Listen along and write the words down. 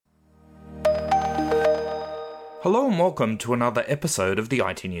Hello and welcome to another episode of the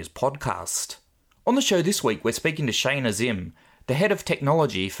iTnews podcast. On the show this week, we're speaking to Shane Hazim, the Head of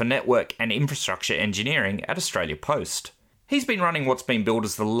Technology for Network and Infrastructure Engineering at Australia Post. He's been running what's been billed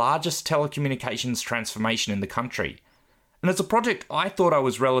as the largest telecommunications transformation in the country. And it's a project I thought I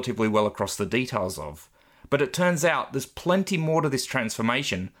was relatively well across the details of. But it turns out there's plenty more to this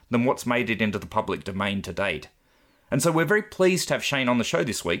transformation than what's made it into the public domain to date. And so we're very pleased to have Shane on the show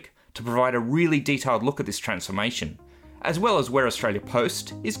this week to provide a really detailed look at this transformation, as well as where Australia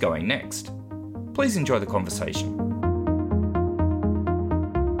Post is going next. Please enjoy the conversation.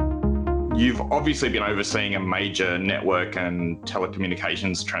 You've obviously been overseeing a major network and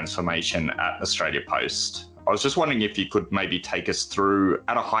telecommunications transformation at Australia Post. I was just wondering if you could maybe take us through,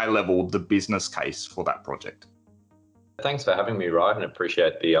 at a high level, the business case for that project. Thanks for having me, Ryan. I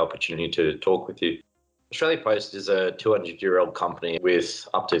appreciate the opportunity to talk with you. Australia Post is a 200-year-old company with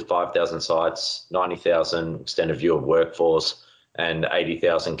up to 5,000 sites, 90,000 extended view of workforce, and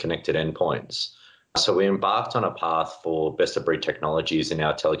 80,000 connected endpoints. So we embarked on a path for best-of-breed technologies in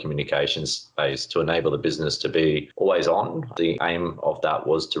our telecommunications space to enable the business to be always on. The aim of that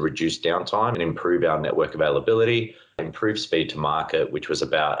was to reduce downtime and improve our network availability, improve speed to market, which was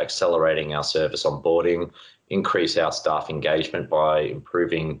about accelerating our service onboarding, increase our staff engagement by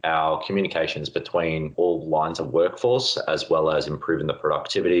improving our communications between all lines of workforce, as well as improving the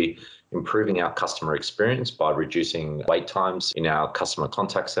productivity, improving our customer experience by reducing wait times in our customer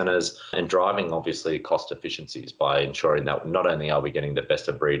contact centres, and driving, obviously, cost efficiencies by ensuring that not only are we getting the best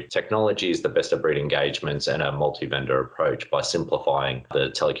of breed technologies, the best of breed engagements, and a multi-vendor approach by simplifying the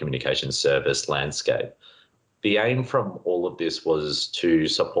telecommunications service landscape. The aim from all of this was to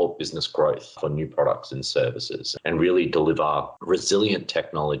support business growth for new products and services and really deliver resilient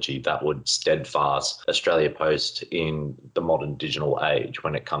technology that would steadfast Australia Post in the modern digital age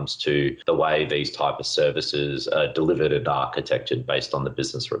when it comes to the way these type of services are delivered and architected based on the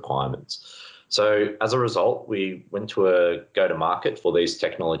business requirements. So as a result, we went to a go-to-market for these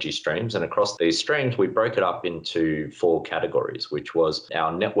technology streams. And across these streams, we broke it up into 4 categories, which was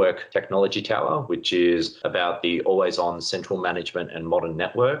our network technology tower, which is about the always-on central management and modern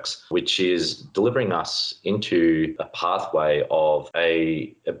networks, which is delivering us into a pathway of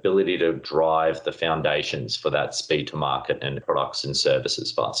a ability to drive the foundations for that speed to market and products and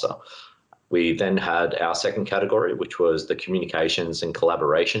services faster. We then had our second category, which was the communications and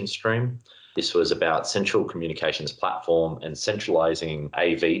collaboration stream. This was about central communications platform and centralizing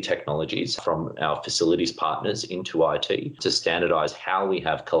AV technologies from our facilities partners into IT to standardize how we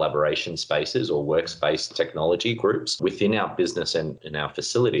have collaboration spaces or workspace technology groups within our business and in our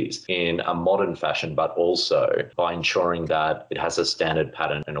facilities in a modern fashion, but also by ensuring that it has a standard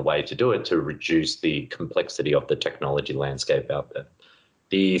pattern and a way to do it to reduce the complexity of the technology landscape out there.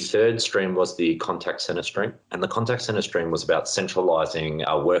 The third stream was the contact center stream, and the contact center stream was about centralizing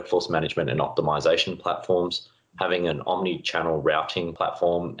our workforce management and optimization platforms, having an omni-channel routing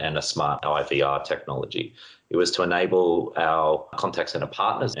platform and a smart IVR technology. It was to enable our contact center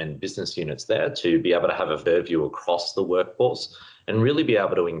partners and business units there to be able to have a fair view across the workforce and really be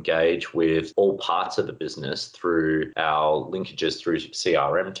able to engage with all parts of the business through our linkages through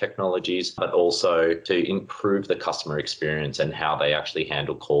CRM technologies, but also to improve the customer experience and how they actually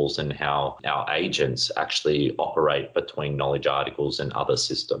handle calls and how our agents actually operate between knowledge articles and other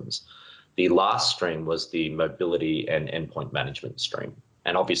systems. The last stream was the mobility and endpoint management stream.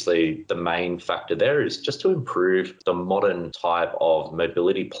 And obviously, the main factor there is just to improve the modern type of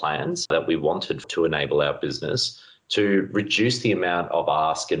mobility plans that we wanted to enable our business to reduce the amount of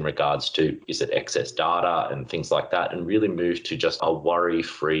ask in regards to, is it excess data and things like that, and really move to just a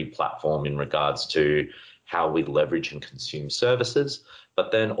worry-free platform in regards to how we leverage and consume services,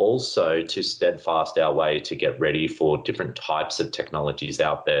 but then also to steadfast our way to get ready for different types of technologies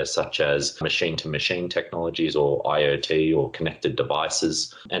out there, such as machine-to-machine technologies or IoT or connected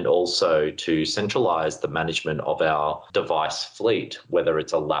devices, and also to centralize the management of our device fleet, whether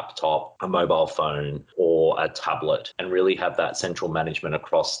it's a laptop, a mobile phone, or a tablet, and really have that central management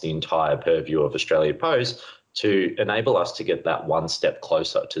across the entire purview of Australia Post to enable us to get that one step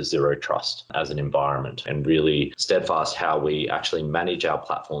closer to zero trust as an environment and really steadfast how we actually manage our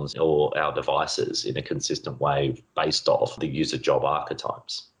platforms or our devices in a consistent way based off the user job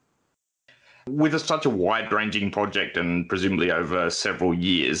archetypes. With such a wide-ranging project and presumably over several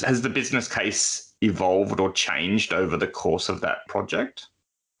years, has the business case evolved or changed over the course of that project?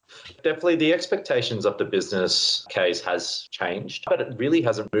 Definitely the expectations of the business case has changed, but it really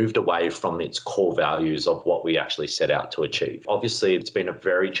hasn't moved away from its core values of what we actually set out to achieve. Obviously, it's been a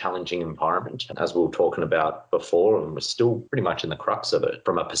very challenging environment, as we were talking about before, and we're still pretty much in the crux of it.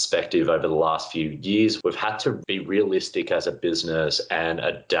 From a perspective over the last few years, we've had to be realistic as a business and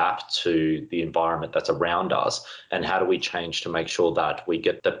adapt to the environment that's around us. And how do we change to make sure that we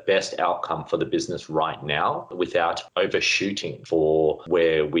get the best outcome for the business right now without overshooting for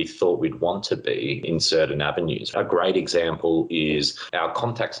where we thought we'd want to be in certain avenues. A great example is our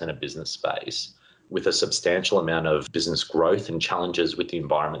contact center business space. With a substantial amount of business growth and challenges with the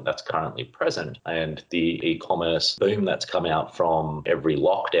environment that's currently present and the e-commerce boom that's come out from every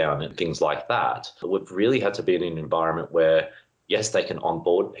lockdown and things like that, we've really had to be in an environment where yes, they can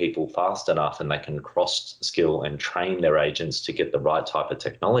onboard people fast enough and they can cross-skill and train their agents to get the right type of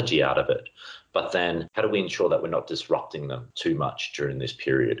technology out of it. But then how do we ensure that we're not disrupting them too much during this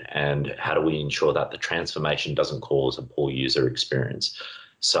period? And how do we ensure that the transformation doesn't cause a poor user experience?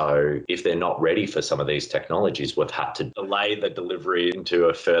 So if they're not ready for some of these technologies, we've had to delay the delivery into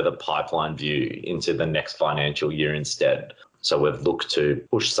a further pipeline view into the next financial year instead. So we've looked to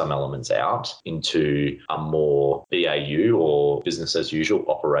push some elements out into a more BAU or business as usual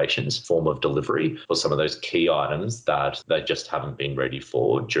operations form of delivery for some of those key items that they just haven't been ready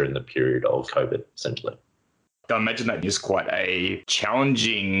for during the period of COVID, essentially. I imagine that is quite a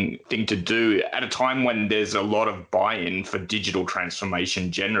challenging thing to do at a time when there's a lot of buy-in for digital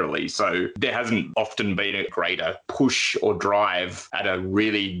transformation generally. So there hasn't often been a greater push or drive at a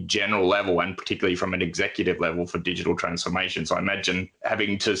really general level, and particularly from an executive level for digital transformation. So I imagine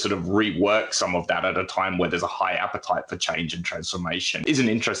having to sort of rework some of that at a time where there's a high appetite for change and transformation is an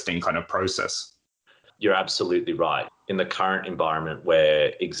interesting kind of process. You're absolutely right. In the current environment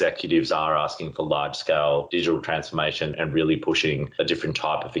where executives are asking for large-scale digital transformation and really pushing a different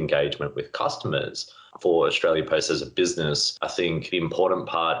type of engagement with customers, for Australia Post as a business, I think the important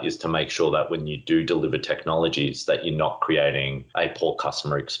part is to make sure that when you do deliver technologies, that you're not creating a poor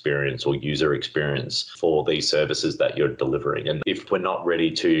customer experience or user experience for these services that you're delivering. And if we're not ready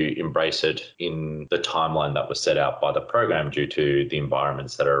to embrace it in the timeline that was set out by the program due to the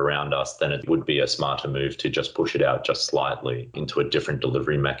environments that are around us, then it would be a smarter move to just push it out just slightly into a different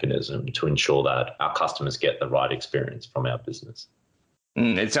delivery mechanism to ensure that our customers get the right experience from our business.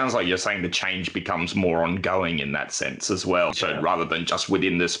 It sounds like you're saying the change becomes more ongoing in that sense as well. So rather than just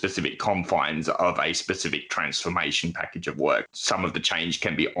within the specific confines of a specific transformation package of work, some of the change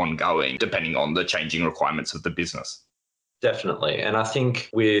can be ongoing depending on the changing requirements of the business. Definitely. And I think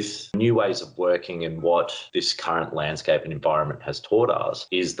with new ways of working and what this current landscape and environment has taught us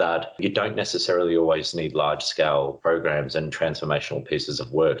is that you don't necessarily always need large scale programs and transformational pieces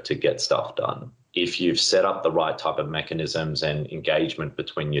of work to get stuff done. If you've set up the right type of mechanisms and engagement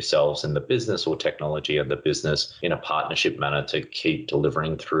between yourselves and the business or technology and the business in a partnership manner to keep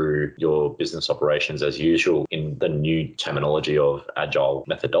delivering through your business operations as usual in the new terminology of agile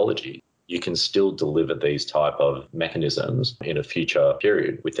methodology, you can still deliver these type of mechanisms in a future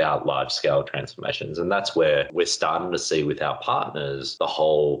period without large-scale transformations. And that's where we're starting to see with our partners the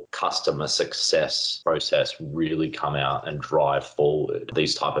whole customer success process really come out and drive forward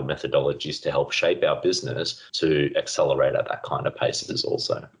these type of methodologies to help shape our business to accelerate at that kind of paces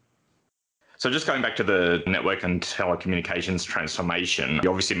also. So just going back to the network and telecommunications transformation, you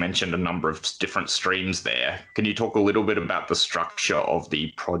obviously mentioned a number of different streams there. Can you talk a little bit about the structure of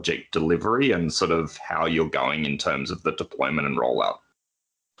the project delivery and sort of how you're going in terms of the deployment and rollout?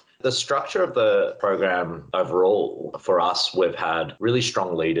 The structure of the program overall, for us, we've had really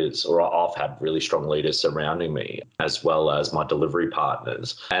strong leaders, or I've had really strong leaders surrounding me, as well as my delivery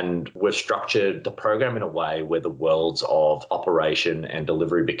partners. And we've structured the program in a way where the worlds of operation and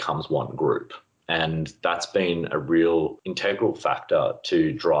delivery becomes one group. And that's been a real integral factor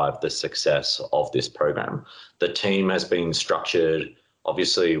to drive the success of this program. The team has been structured,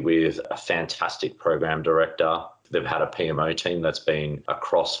 obviously, with a fantastic program director. They've had a PMO team that's been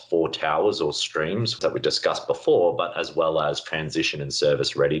across 4 towers or streams that we discussed before, but as well as transition and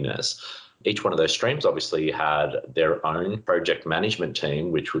service readiness. Each one of those streams obviously had their own project management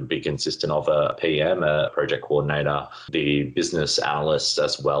team, which would be consistent of a PM, a project coordinator, the business analysts,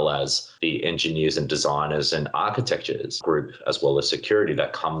 as well as the engineers and designers and architectures group, as well as security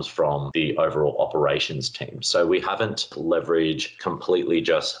that comes from the overall operations team. So we haven't leveraged completely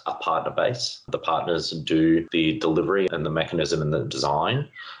just a partner base. The partners do the delivery and the mechanism and the design,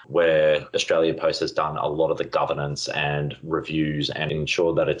 where Australia Post has done a lot of the governance and reviews and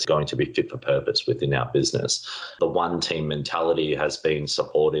ensure that it's going to be fit for purpose within our business. The one team mentality has been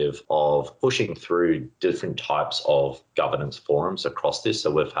supportive of pushing through different types of governance forums across this.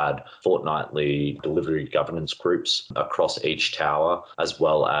 So we've had fortnightly delivery governance groups across each tower, as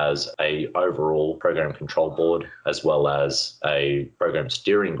well as a overall program control board, as well as a program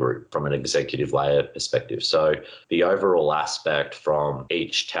steering group from an executive layer perspective. So the overall aspect from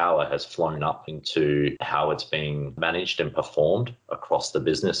each tower has flown up into how it's being managed and performed across the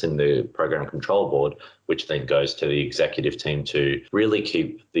business in the program control board, which then goes to the executive team to really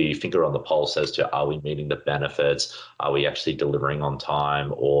keep the finger on the pulse as to, are we meeting the benefits? Are we actually delivering on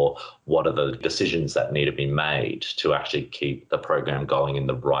time? Or what are the decisions that need to be made to actually keep the program going in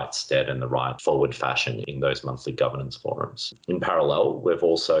the right stead and the right forward fashion in those monthly governance forums? In parallel, we've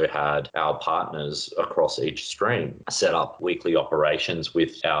also had our partners across each stream set up weekly operations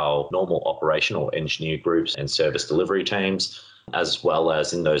with our normal operational engineer groups and service delivery teams, as well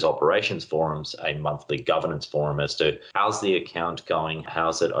as in those operations forums, a monthly governance forum as to how's the account going,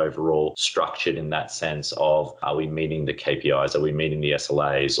 how's it overall structured in that sense of, are we meeting the KPIs, are we meeting the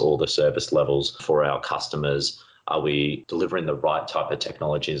SLAs, all the service levels for our customers? Are we delivering the right type of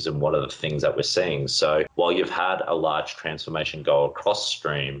technologies, and what are the things that we're seeing? So while you've had a large transformation go across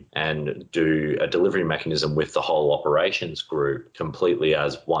stream and do a delivery mechanism with the whole operations group completely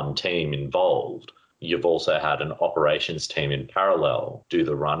as one team involved, you've also had an operations team in parallel do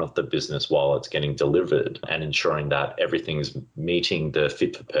the run of the business while it's getting delivered and ensuring that everything's meeting the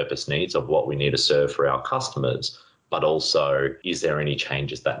fit for purpose needs of what we need to serve for our customers. But also, is there any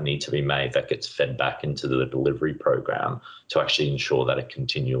changes that need to be made that gets fed back into the delivery program to actually ensure that it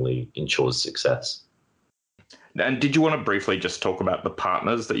continually ensures success? And did you want to briefly just talk about the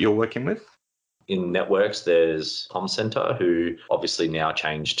partners that you're working with? In networks, there's ComCenter, who obviously now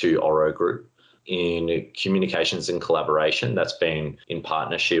changed to Oro Group. In communications and collaboration, that's been in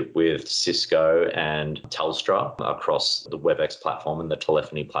partnership with Cisco and Telstra across the WebEx platform and the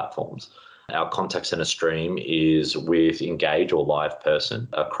telephony platforms. Our contact center stream is with Engage or Live Person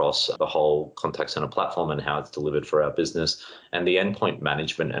across the whole contact center platform and how it's delivered for our business. And the endpoint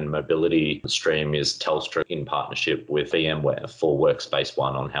management and mobility stream is Telstra in partnership with VMware for Workspace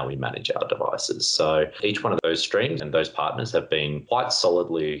ONE on how we manage our devices. So each one of those streams and those partners have been quite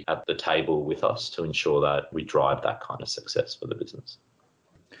solidly at the table with us to ensure that we drive that kind of success for the business.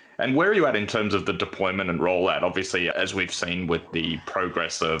 And where are you at in terms of the deployment and rollout? Obviously, as we've seen with the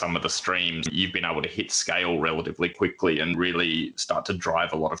progress of some of the streams, you've been able to hit scale relatively quickly and really start to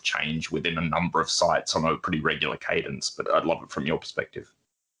drive a lot of change within a number of sites on a pretty regular cadence. But I'd love it from your perspective.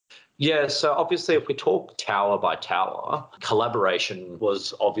 Yeah, so obviously if we talk tower by tower, collaboration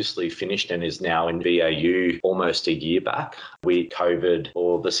was obviously finished and is now in BAU almost a year back. COVID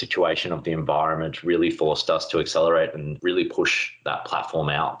or the situation of the environment really forced us to accelerate and really push that platform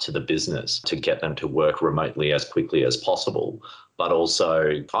out to the business to get them to work remotely as quickly as possible, but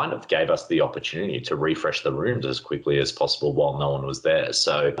also kind of gave us the opportunity to refresh the rooms as quickly as possible while no one was there.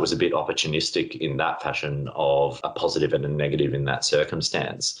 So it was a bit opportunistic in that fashion of a positive and a negative in that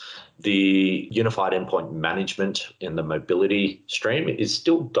circumstance. The unified endpoint management in the mobility stream is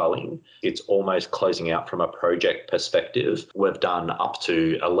still going. It's almost closing out from a project perspective. We've done up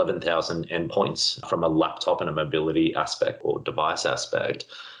to 11,000 endpoints from a laptop and a mobility aspect or device aspect.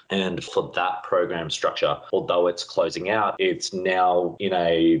 And for that program structure, although it's closing out, it's now in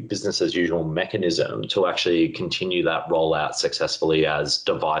a business as usual mechanism to actually continue that rollout successfully as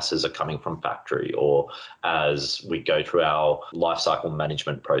devices are coming from factory or as we go through our lifecycle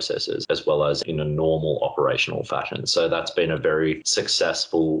management processes, as well as in a normal operational fashion. So that's been a very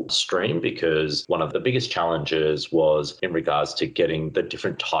successful stream because one of the biggest challenges was in regards to getting the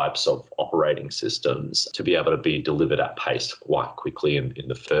different types of operating systems to be able to be delivered at pace quite quickly in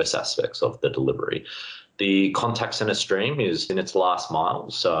the first aspects of the delivery. The contact center stream is in its last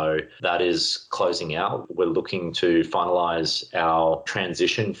mile, so that is closing out. We're looking to finalize our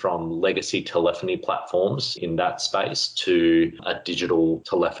transition from legacy telephony platforms in that space to a digital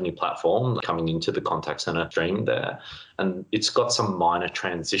telephony platform coming into the contact center stream there. And it's got some minor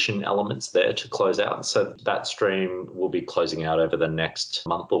transition elements there to close out. So that stream will be closing out over the next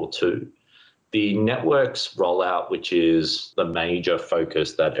month or two. The networks rollout, which is the major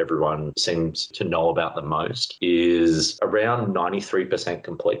focus that everyone seems to know about the most, is around 93%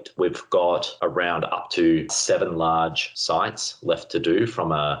 complete. We've got around up to 7 large sites left to do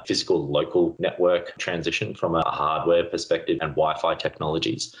from a physical local network transition from a hardware perspective and Wi-Fi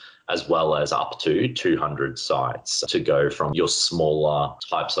technologies, as well as up to 200 sites to go from your smaller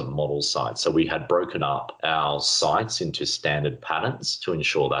types of model sites. So we had broken up our sites into standard patterns to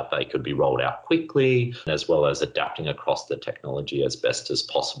ensure that they could be rolled out quickly, as well as adapting across the technology as best as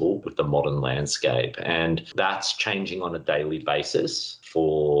possible with the modern landscape. And that's changing on a daily basis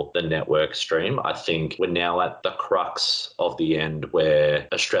for the network stream. I think we're now at the crux of the end where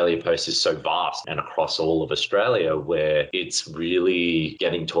Australia Post is so vast and across all of Australia, where it's really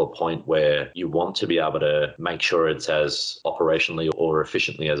getting to a point where you want to be able to make sure it's as operationally or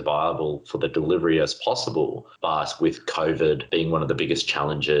efficiently as viable for the delivery as possible. But with COVID being one of the biggest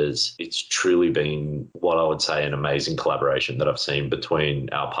challenges, it's truly been what I would say an amazing collaboration that I've seen between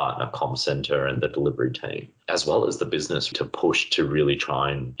our partner ComCenter and the delivery team, as well as the business, to push to really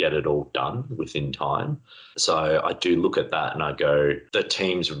try and get it all done within time. So I do look at that and I go, the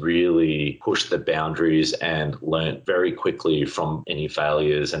teams really pushed the boundaries and learnt very quickly from any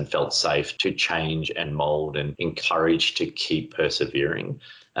failures and felt safe to change and mold and encouraged to keep persevering.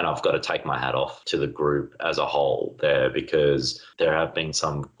 And I've got to take my hat off to the group as a whole there, because there have been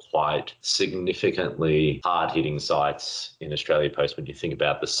some quite significantly hard-hitting sites in Australia Post when you think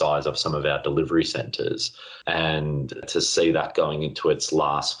about the size of some of our delivery centres. And to see that going into its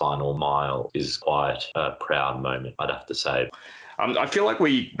last final mile is quite a proud moment, I'd have to say. I feel like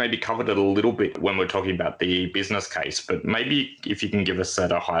we maybe covered it a little bit when we're talking about the business case, but maybe if you can give us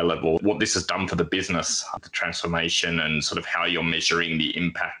at a high level what this has done for the business, the transformation, and sort of how you're measuring the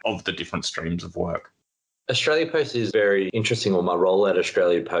impact of the different streams of work. Australia Post is very interesting, or my role at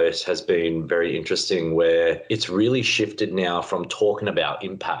Australia Post has been very interesting, where it's really shifted now from talking about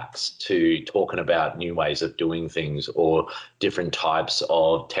impacts to talking about new ways of doing things or different types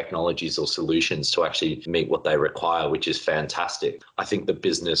of technologies or solutions to actually meet what they require, which is fantastic. I think the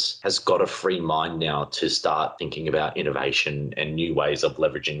business has got a free mind now to start thinking about innovation and new ways of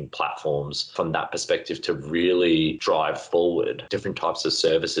leveraging platforms from that perspective to really drive forward different types of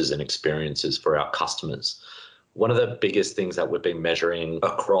services and experiences for our customers. One of the biggest things that we've been measuring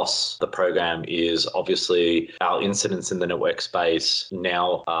across the program is obviously our incidents in the network space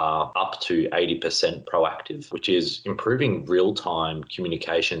now are up to 80% proactive, which is improving real-time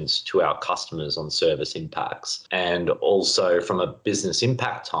communications to our customers on service impacts. And also from a business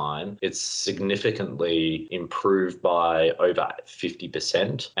impact time, it's significantly improved by over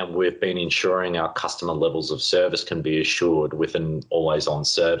 50%. And we've been ensuring our customer levels of service can be assured with an always-on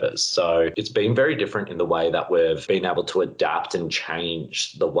service. So it's been very different in the way that we've been able to adapt and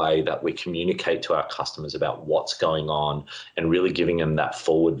change the way that we communicate to our customers about what's going on and really giving them that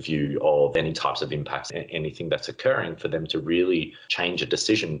forward view of any types of impacts and anything that's occurring for them to really change a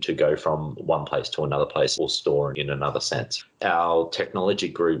decision to go from one place to another place or store in another sense. Our technology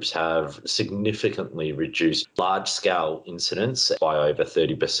groups have significantly reduced large-scale incidents by over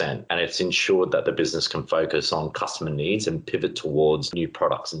 30%, and it's ensured that the business can focus on customer needs and pivot towards new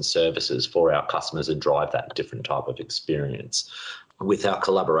products and services for our customers and drive that different type of experience. With our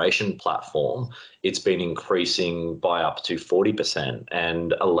collaboration platform, it's been increasing by up to 40%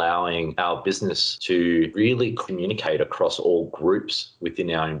 and allowing our business to really communicate across all groups within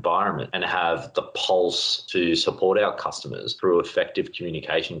our environment and have the pulse to support our customers through effective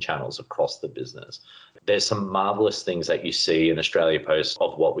communication channels across the business. There's some marvelous things that you see in Australia Post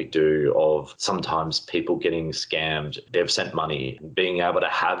of what we do, of sometimes people getting scammed. They've sent money. Being able to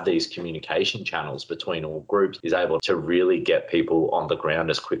have these communication channels between all groups is able to really get people on the ground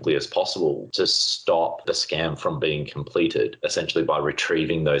as quickly as possible to stop the scam from being completed, essentially by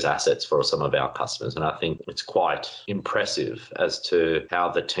retrieving those assets for some of our customers. And I think it's quite impressive as to how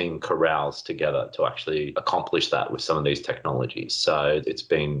the team corrals together to actually accomplish that with some of these technologies. So it's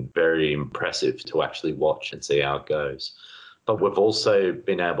been very impressive to actually watch and see how it goes. But we've also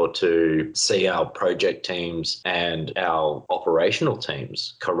been able to see our project teams and our operational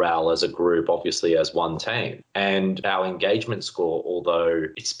teams corral as a group, obviously as one team. And our engagement score, although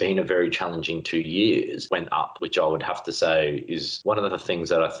it's been a very challenging 2 years, went up, which I would have to say is one of the things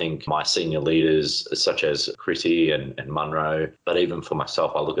that I think my senior leaders, such as Chrissy and Munro, but even for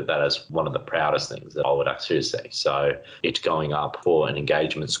myself, I look at that as one of the proudest things that I would actually say. So it's going up for an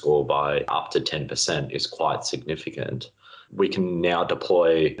engagement score by up to 10% is quite significant. We can now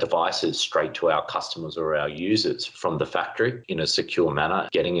deploy devices straight to our customers or our users from the factory in a secure manner.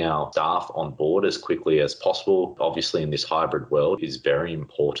 Getting our staff on board as quickly as possible, obviously in this hybrid world, is very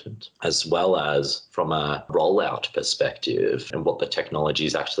important, as well as from a rollout perspective and what the technology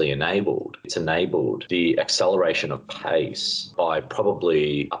has actually enabled. It's enabled the acceleration of pace by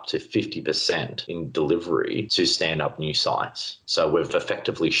probably up to 50% in delivery to stand up new sites. So we've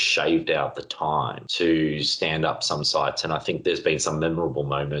effectively shaved out the time to stand up some sites. And I think there's been some memorable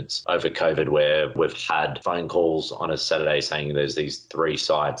moments over COVID where we've had phone calls on a Saturday saying there's these 3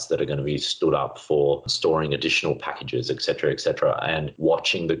 sites that are going to be stood up for storing additional packages, et cetera, and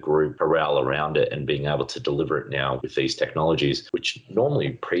watching the group corral around it and being able to deliver it now with these technologies, which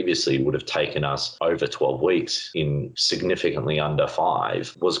normally previously would have taken us over 12 weeks in significantly under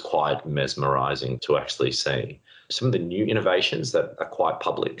 5, was quite mesmerizing to actually see. Some of the new innovations that are quite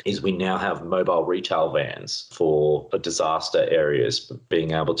public is we now have mobile retail vans for disaster areas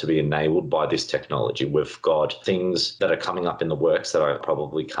being able to be enabled by this technology. We've got things that are coming up in the works that I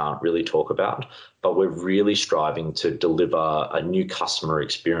probably can't really talk about, but we're really striving to deliver a new customer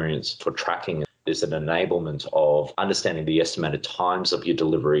experience for tracking. There's an enablement of understanding the estimated times of your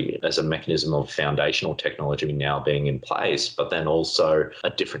delivery as a mechanism of foundational technology now being in place, but then also a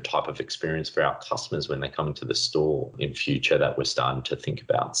different type of experience for our customers when they come into the store in future that we're starting to think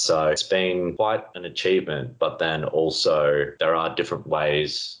about. So it's been quite an achievement, but then also there are different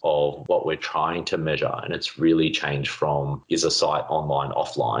ways of what we're trying to measure. And it's really changed from is a site online,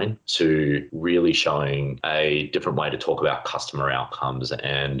 offline to really showing a different way to talk about customer outcomes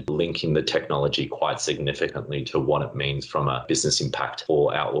and linking the technology quite significantly to what it means from a business impact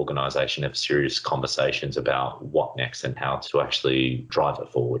for our organisation. Have serious conversations about what next and how to actually drive it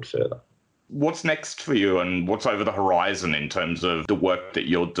forward further. What's next for you and what's over the horizon in terms of the work that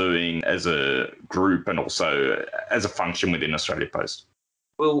you're doing as a group and also as a function within Australia Post?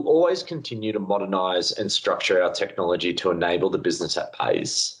 We'll always continue to modernise and structure our technology to enable the business at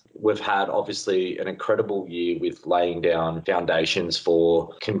pace. We've had obviously an incredible year with laying down foundations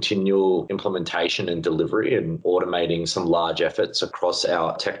for continual implementation and delivery and automating some large efforts across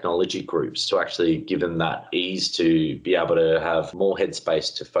our technology groups to actually give them that ease to be able to have more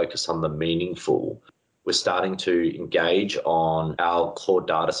headspace to focus on the meaningful. We're starting to engage on our core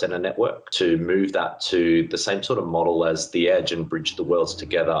data center network to move that to the same sort of model as the edge and bridge the worlds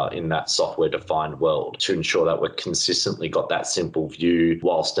together in that software-defined world to ensure that we're consistently got that simple view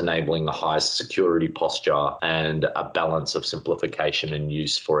whilst enabling the highest security posture and a balance of simplification and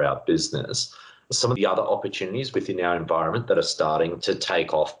use for our business. Some of the other opportunities within our environment that are starting to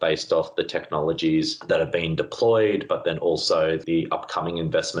take off based off the technologies that have been deployed, but then also the upcoming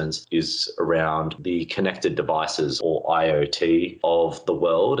investments is around the connected devices or IoT of the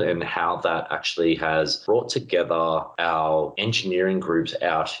world and how that actually has brought together our engineering groups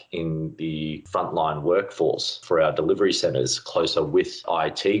out in the frontline workforce for our delivery centres closer with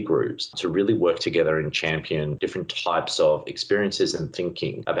IT groups to really work together and champion different types of experiences and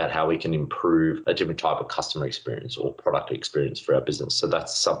thinking about how we can improve a different type of customer experience or product experience for our business. So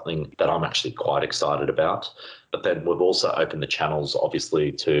that's something that I'm actually quite excited about. But then we've also opened the channels,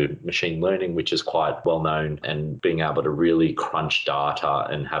 obviously, to machine learning, which is quite well known, and being able to really crunch data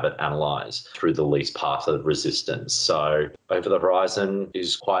and have it analysed through the least path of resistance. So over the horizon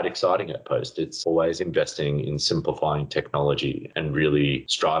is quite exciting at Post. It's always investing in simplifying technology and really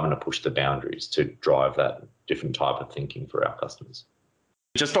striving to push the boundaries to drive that different type of thinking for our customers.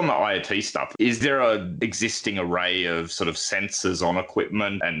 Just on the IoT stuff, is there an existing array of sort of sensors on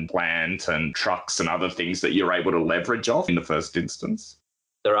equipment and plant and trucks and other things that you're able to leverage off in the first instance?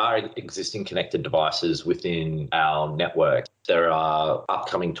 There are existing connected devices within our network. There are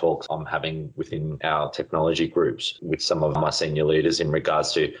upcoming talks I'm having within our technology groups with some of my senior leaders in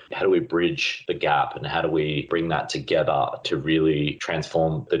regards to how do we bridge the gap and how do we bring that together to really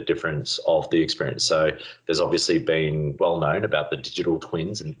transform the difference of the experience. So there's obviously been well known about the digital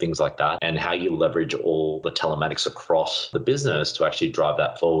twins and things like that, and how you leverage all the telematics across the business to actually drive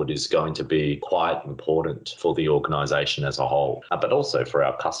that forward is going to be quite important for the organisation as a whole, but also for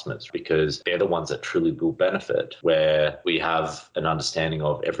our customers, because they're the ones that truly will benefit, where we have an understanding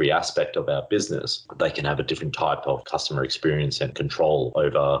of every aspect of our business. They can have a different type of customer experience and control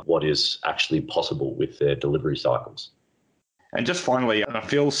over what is actually possible with their delivery cycles. And just finally, I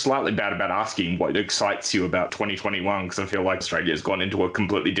feel slightly bad about asking what excites you about 2021, because I feel like Australia's gone into a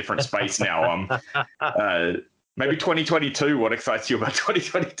completely different space now. Maybe 2022, what excites you about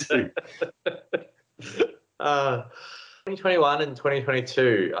 2022? 2021 and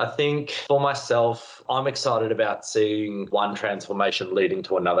 2022, I think for myself, I'm excited about seeing one transformation leading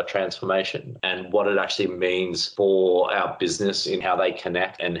to another transformation and what it actually means for our business in how they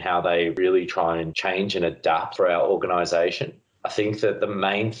connect and how they really try and change and adapt for our organisation. I think that the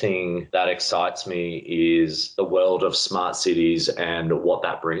main thing that excites me is the world of smart cities and what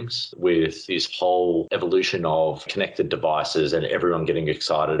that brings with this whole evolution of connected devices and everyone getting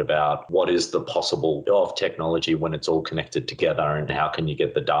excited about what is the possible of technology when it's all connected together and how can you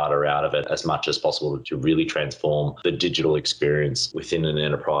get the data out of it as much as possible to really transform the digital experience within an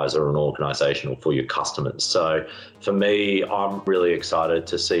enterprise or an organization or for your customers. So for me, I'm really excited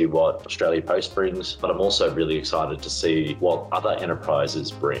to see what Australia Post brings, but I'm also really excited to see what other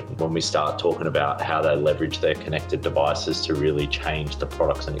enterprises bring when we start talking about how they leverage their connected devices to really change the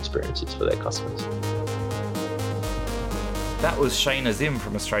products and experiences for their customers. That was Shane Hazim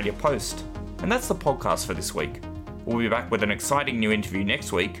from Australia Post, and that's the podcast for this week. We'll be back with an exciting new interview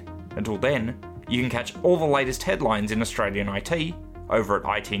next week. Until then, you can catch all the latest headlines in Australian IT over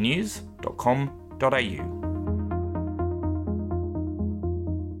at itnews.com.au.